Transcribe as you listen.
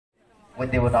when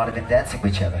they were not even dancing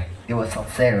with each other. They were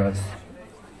salseros,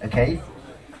 okay?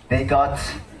 They got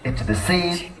into the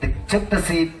scene, they took the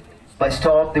scene by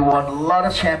storm. They won a lot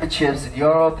of championships in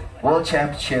Europe, world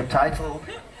championship title,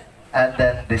 and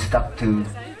then they stuck to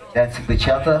dancing with each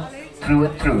other through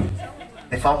and through.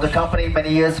 They formed a company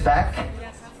many years back,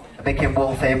 became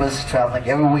world famous, traveling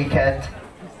every weekend,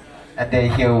 and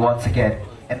they're here once again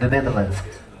in the Netherlands.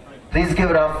 Please give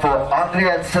it up for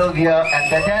Andrea and Sylvia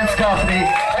and the dance company,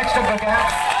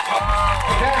 Extravagance,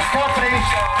 dance company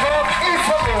from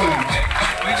Italy.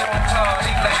 We don't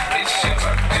party like it's your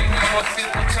birthday. We want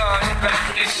simple time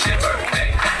like it's your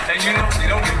birthday. And you know we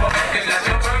don't give a fuck, it's not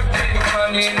your birthday. You'll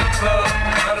find me in the club.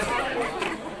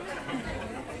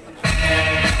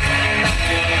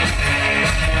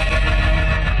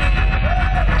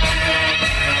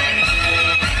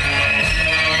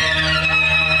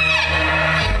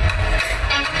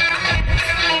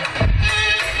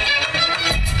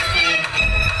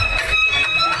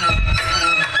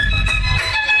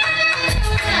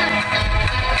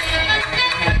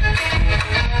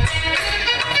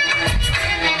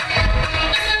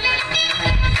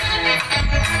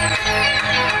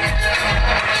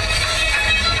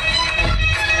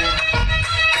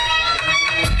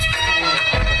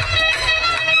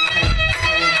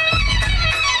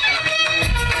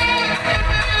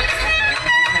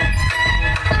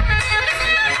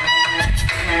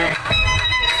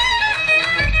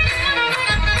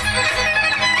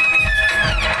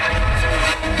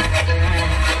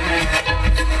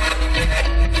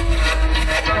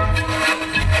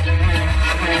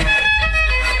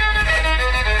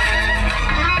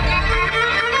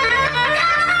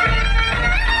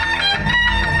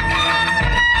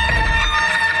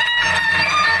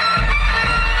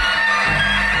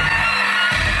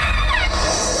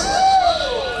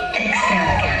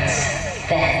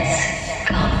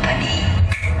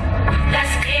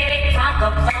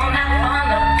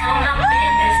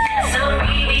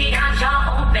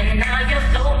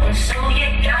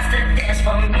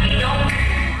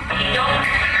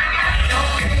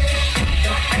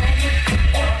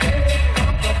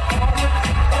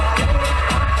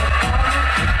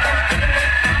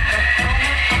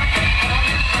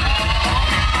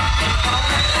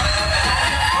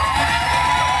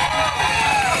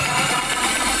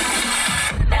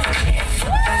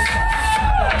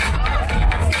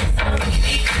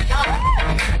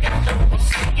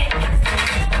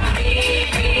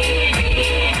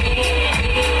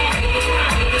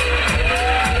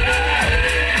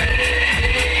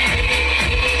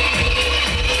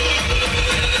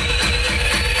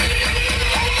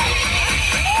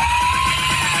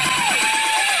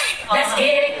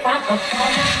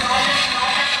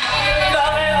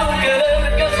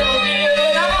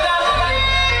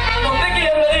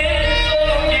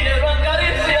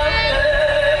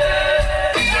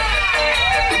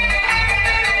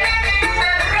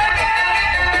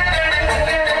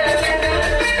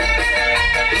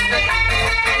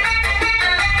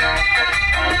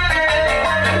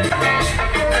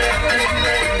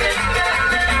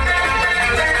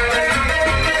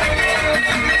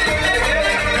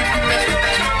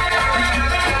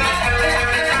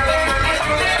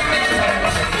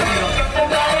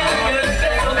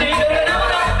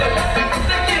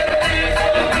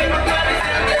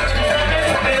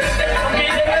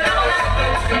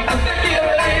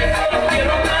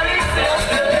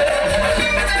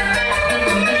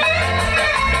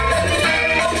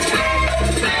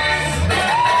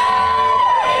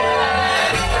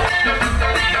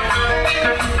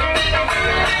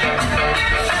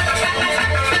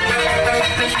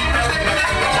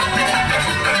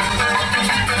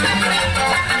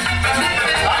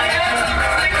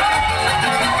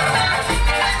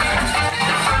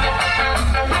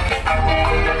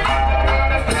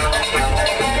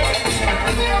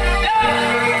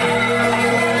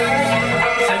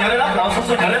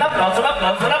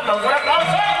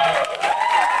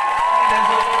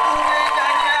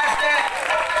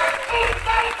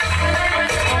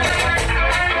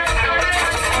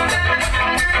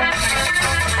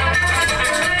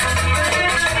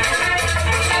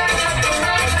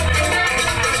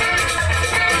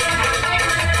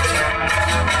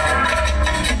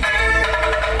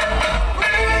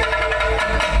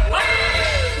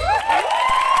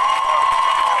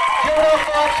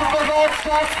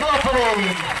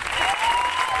 Company.